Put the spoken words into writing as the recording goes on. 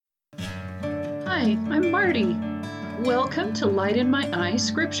Hi, I'm Marty. Welcome to Light in My Eye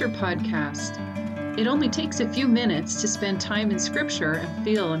Scripture Podcast. It only takes a few minutes to spend time in Scripture and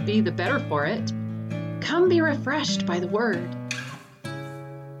feel and be the better for it. Come be refreshed by the Word.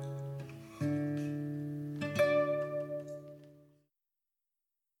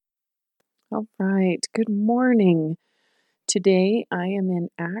 All right, good morning. Today I am in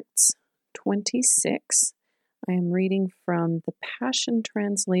Acts 26. I am reading from the Passion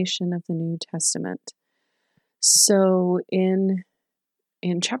Translation of the New Testament. So in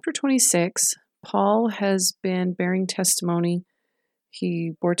chapter 26, Paul has been bearing testimony.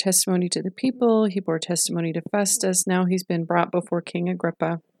 He bore testimony to the people, he bore testimony to Festus. Now he's been brought before King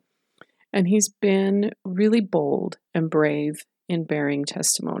Agrippa. And he's been really bold and brave in bearing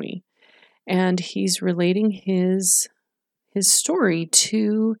testimony. And he's relating his story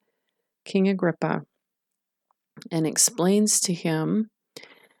to King Agrippa and explains to him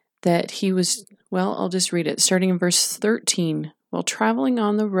that he was, I'll just read it, starting in verse 13. While traveling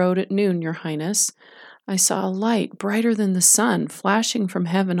on the road at noon, Your Highness, I saw a light brighter than the sun flashing from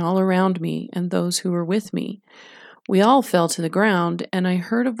heaven all around me and those who were with me. We all fell to the ground, and I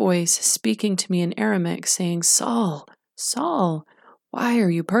heard a voice speaking to me in Aramaic saying, Saul, Saul, why are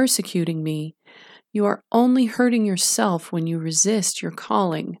you persecuting me? You are only hurting yourself when you resist your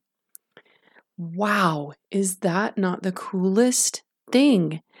calling. Wow, is that not the coolest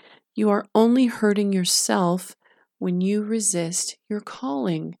thing? You are only hurting yourself when you resist your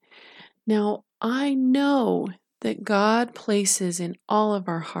calling. Now, I know that God places in all of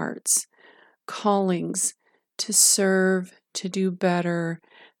our hearts callings to serve, to do better.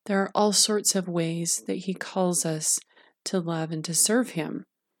 There are all sorts of ways that He calls us to love and to serve Him.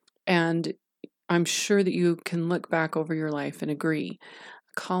 And I'm sure that you can look back over your life and agree.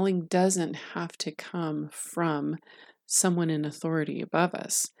 Calling doesn't have to come from someone in authority above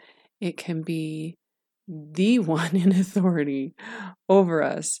us. It can be the one in authority over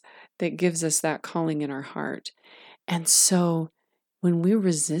us that gives us that calling in our heart. And so when we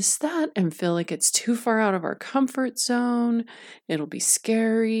resist that and feel like it's too far out of our comfort zone, it'll be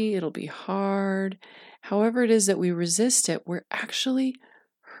scary, it'll be hard. However it is that we resist it, we're actually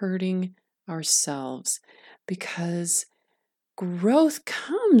hurting ourselves, because growth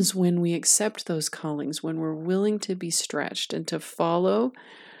comes when we accept those callings, when we're willing to be stretched and to follow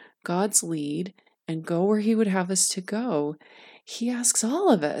God's lead and go where He would have us to go. He asks all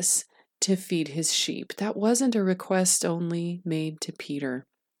of us to feed His sheep. That wasn't a request only made to Peter.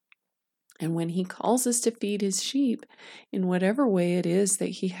 And when He calls us to feed His sheep in whatever way it is that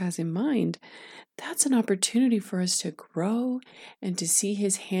He has in mind, that's an opportunity for us to grow and to see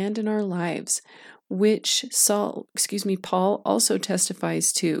His hand in our lives, which Paul also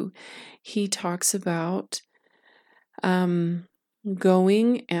testifies to. He talks about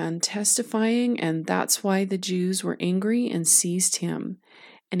going and testifying, and that's why the Jews were angry and seized him.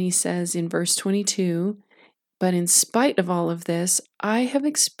 And he says in verse 22, but in spite of all of this, I have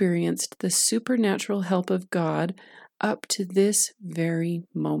experienced the supernatural help of God up to this very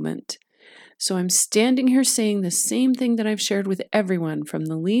moment. So I'm standing here saying the same thing that I've shared with everyone, from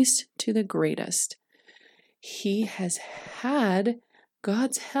the least to the greatest. He has had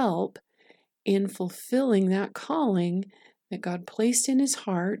God's help in fulfilling that calling that God placed in his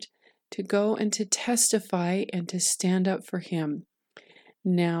heart to go and to testify and to stand up for Him.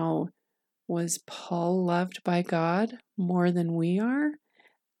 Now, was Paul loved by God more than we are?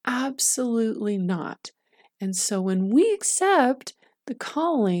 Absolutely not. And so when we accept the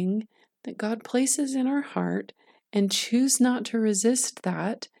calling that God places in our heart and choose not to resist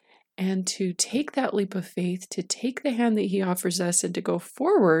that, and to take that leap of faith, to take the hand that He offers us and to go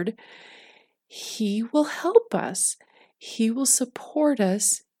forward, He will help us. He will support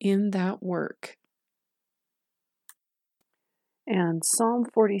us in that work. And Psalm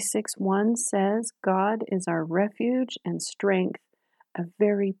 46:1 says, God is our refuge and strength, a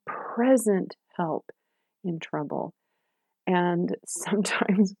very present help in trouble. And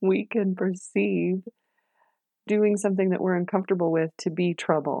sometimes we can perceive doing something that we're uncomfortable with to be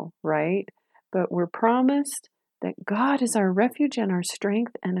trouble, right? But we're promised that God is our refuge and our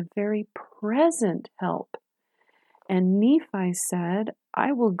strength and a very present help. And Nephi said,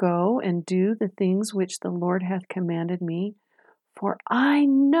 I will go and do the things which the Lord hath commanded me, for I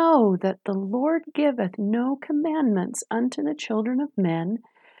know that the Lord giveth no commandments unto the children of men,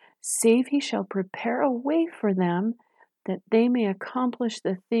 save He shall prepare a way for them, that they may accomplish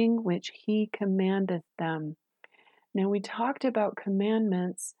the thing which He commandeth them. Now, we talked about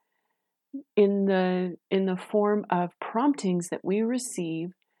commandments in the form of promptings that we receive,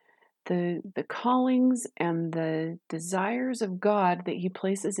 the callings and the desires of God that He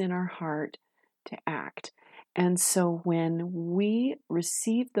places in our heart to act. And so when we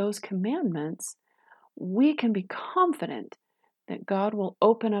receive those commandments, we can be confident that God will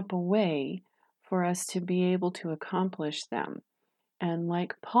open up a way for us to be able to accomplish them. And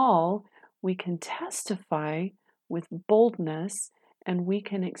like Paul, we can testify with boldness, and we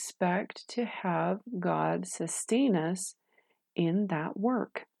can expect to have God sustain us in that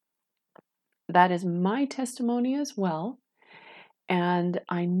work. That is my testimony as well. And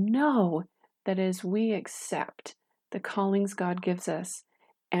I know that as we accept the callings God gives us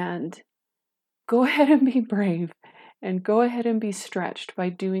and go ahead and be brave and go ahead and be stretched by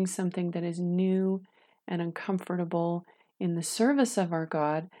doing something that is new and uncomfortable in the service of our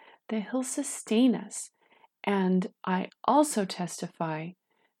God, that He'll sustain us. And I also testify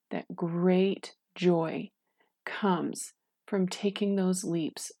that great joy comes from taking those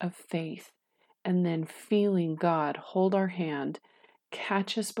leaps of faith and then feeling God hold our hand,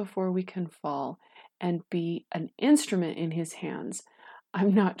 catch us before we can fall, and be an instrument in His hands.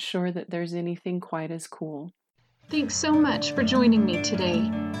 I'm not sure that there's anything quite as cool. Thanks so much for joining me today.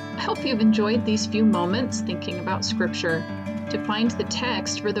 I hope you've enjoyed these few moments thinking about Scripture. To find the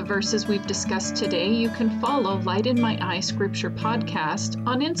text for the verses we've discussed today, you can follow Light in My Eye Scripture Podcast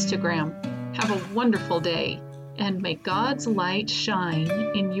on Instagram. Have a wonderful day, and may God's light shine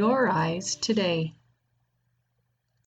in your eyes today.